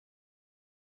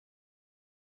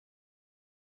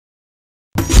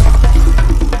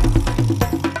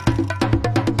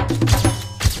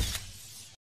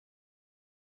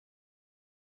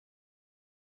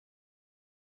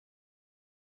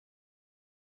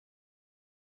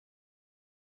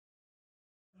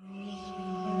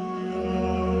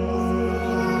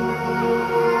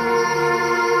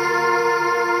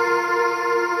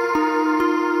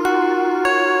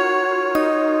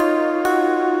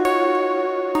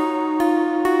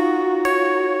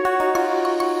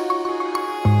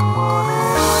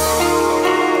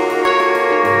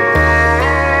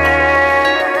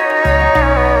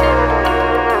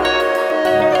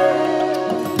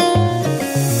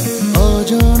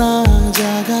अजणा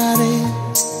जगारे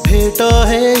भेट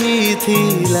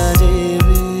हेइथिला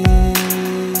जेबे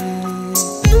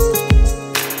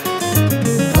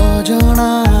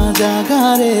अजणा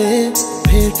जगारे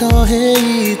भेट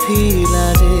हेइथिला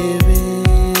जेबे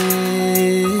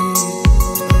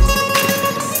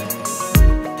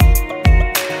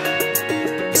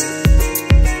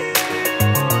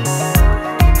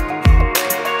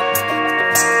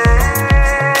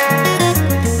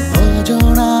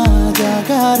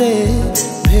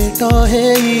भेट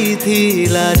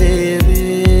हेइथिला जेबे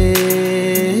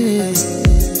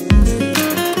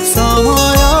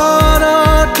समयर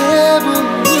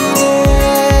टेबुलरे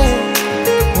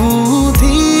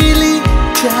मुथिली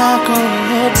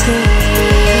चाकटे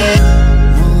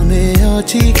मने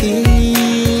अछि कि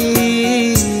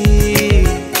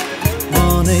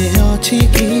मने अछि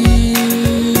कि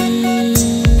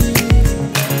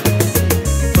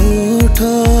ओठ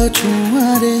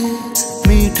छुआरे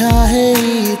मिठा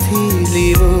हेइथिली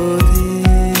बोधे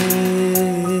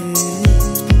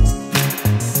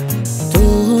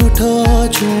तोठ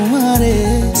छुआरे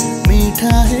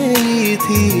मिठा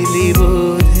हेइथिली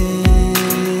बोधे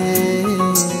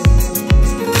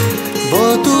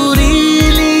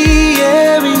बतुरिली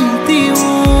एमिति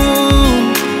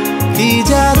कि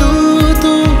जादू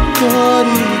तू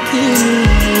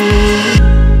करिथिलु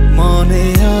मने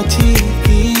अछि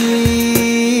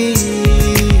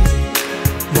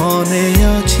मने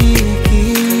अछि कि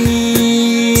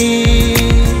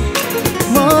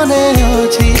मने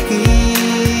अछि कि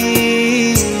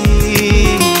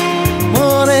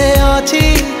मने अछि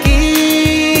कि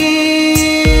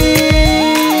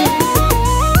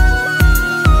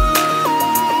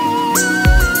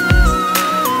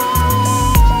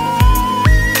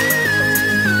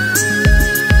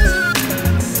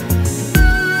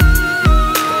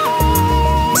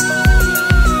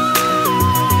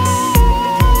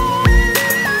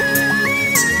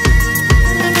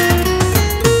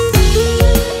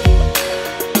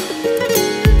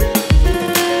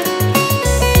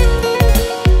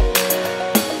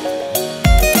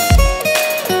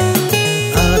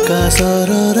आकाशर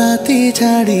राति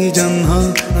छाड़ी जह्न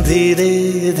धीरे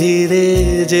धीरे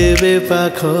जेबे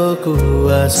पाखकु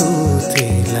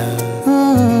आसुथिला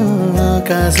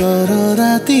आकाशर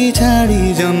राति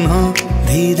छाड़ी जह्न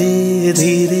धीरे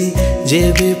धीरे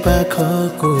जेबे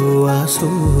पाखकु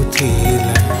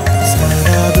आसुथिला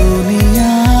सारा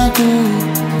दुनिया को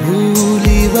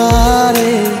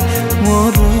भूलिबारे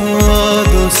मोर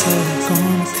दोष कौन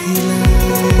थिला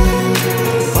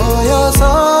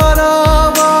बयसर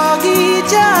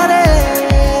बगीचारे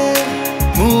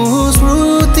मु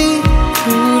स्मृति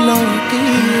फुलटी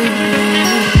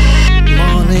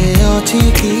मने अछि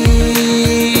कि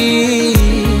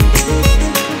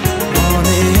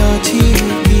मने अछि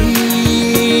कि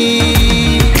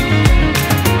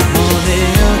मने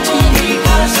अछि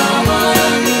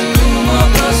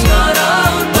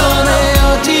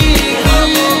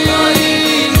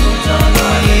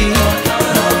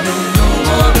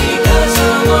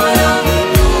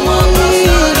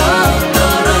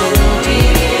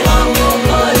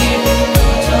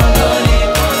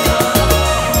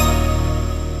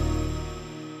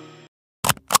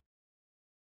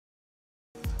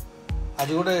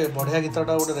आज गोटे बढ़िया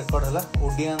गीतटा गोटे रेकर्ड है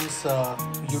ओडियंस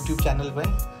यूट्यूब चैनल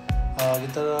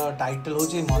गीतर टाइटल हूँ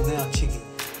मने अछि कि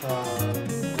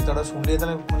गीतटा शुणिले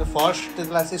मैंने फर्स्ट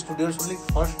आसी स्टूडियो शुणिली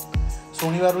फर्स्ट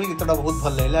शुणवार ही गीतटा बहुत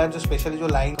भल लगे जो स्पेशली जो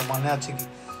लाइन मने अछि कि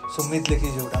सुमित लिखी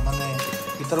जोटा माने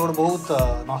गीतर गोटे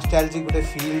बहुत नॉस्टैल्जिक गोटे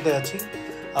फील्ड अच्छी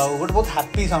गोटे बहुत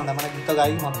हैप्पी साउंड है माने गीत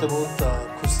गाई मत बहुत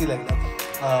खुशी लगला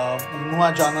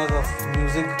नुआ जॉनर ऑफ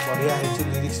म्यूजिक बढ़िया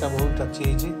है लिरिक्स बहुत अच्छी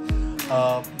है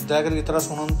दयाकर गीतटा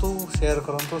शुणु शेयर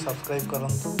करूँ सब्सक्राइब करूँ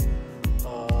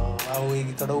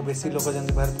गीतटा बेसी लोक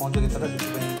जमी पाखे पहुँचो गीतटा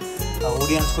से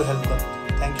ऑडियंस को हेल्प कर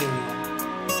थैंक यू।